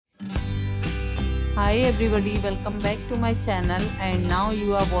Hi everybody, welcome back to my channel, and now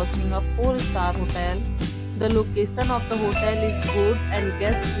you are watching a 4-star hotel. The location of the hotel is good and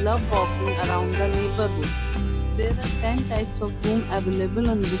guests love walking around the neighborhood. There are 10 types of room available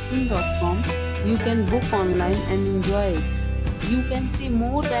on booking.com. You can book online and enjoy it. You can see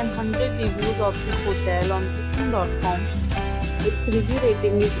more than 100 reviews of this hotel on booking.com. Its review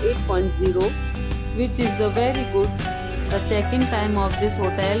rating is 8.0, which is the very good. The check-in time of this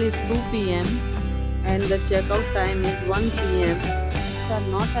hotel is 2 p.m. and the checkout time is 1 p.m. Pets are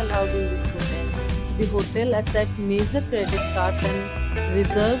not allowed in this hotel. The hotel accepts major credit cards and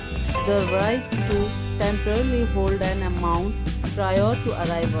reserves the right to temporarily hold an amount prior to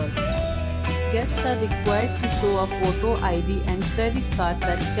arrival. Guests are required to show a photo ID and credit card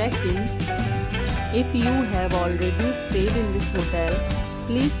at check-in. If you have already stayed in this hotel,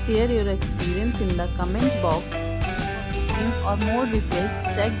 please share your experience in the comment box. For more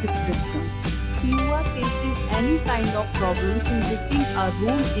details, check description. If you are facing any kind of problems in booking a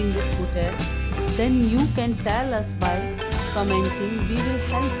room in this hotel, then you can tell us by commenting. We will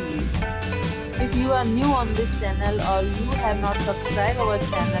help you. If you are new on this channel or you have not subscribed our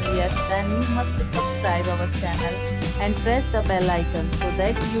channel yet, then you must subscribe our channel and press the bell icon so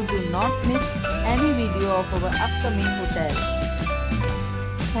that you do not miss any video of our upcoming hotel.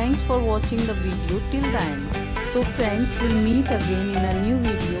 Thanks for watching the video till the end. So friends, will meet again in a new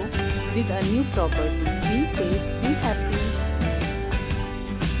video with a new property. Be safe.